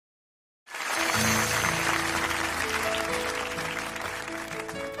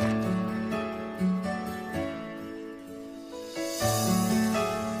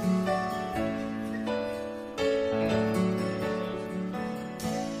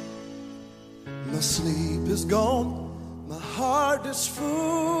sleep is gone, my heart is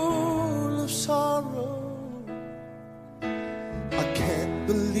full of sorrow. I can't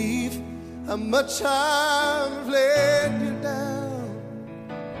believe how much I've let you down.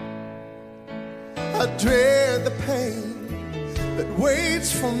 I dread the pain that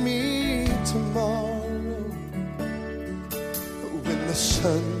waits for me tomorrow. When the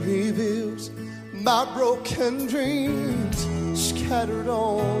sun reveals my broken dreams scattered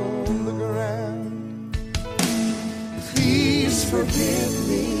on the ground. Please forgive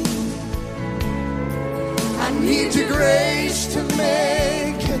me. I need your grace to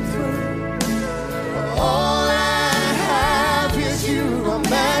make it through. All I have is you. I'm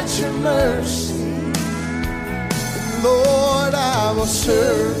at your mercy. And Lord, I will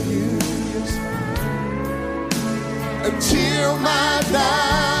serve you until my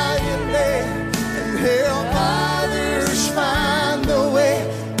dying day, and help others find the way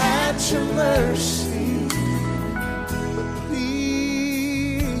at your mercy. But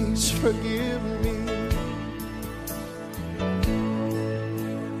please forgive me.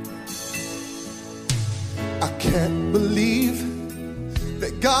 I can't believe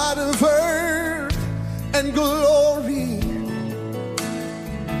that God of earth and glory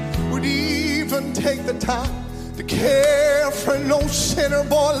would even take the time to care for no sinner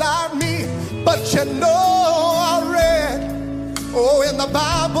boy like me. But you know I read, in the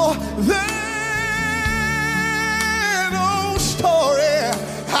Bible, that old story,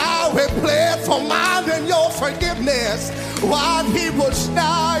 how he pled for mine and your forgiveness while he was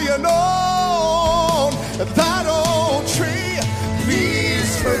dying on that old tree.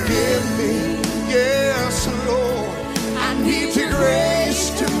 Please forgive me, yes, Lord. I need your grace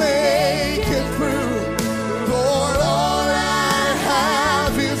to make it through. Lord, all I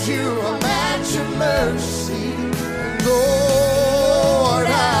have is you. I'm at your mercy. Lord,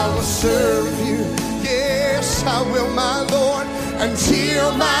 I will serve you. Yes, I will, my Lord,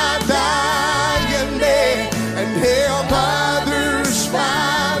 until my dying day, and help others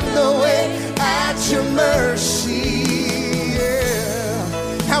find the way at your mercy.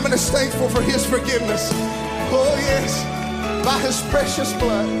 Yeah. How many is thankful for his forgiveness? Oh, yes, by his precious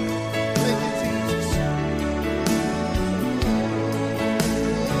blood. Thank you, Jesus.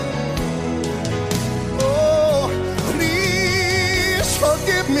 Oh, please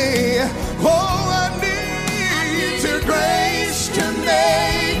forgive me. Oh, I need your grace to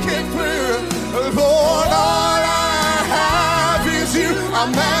make it through. Lord, all I have is you.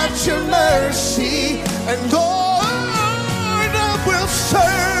 I'm at your mercy. And Lord, I will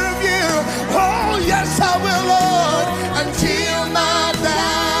serve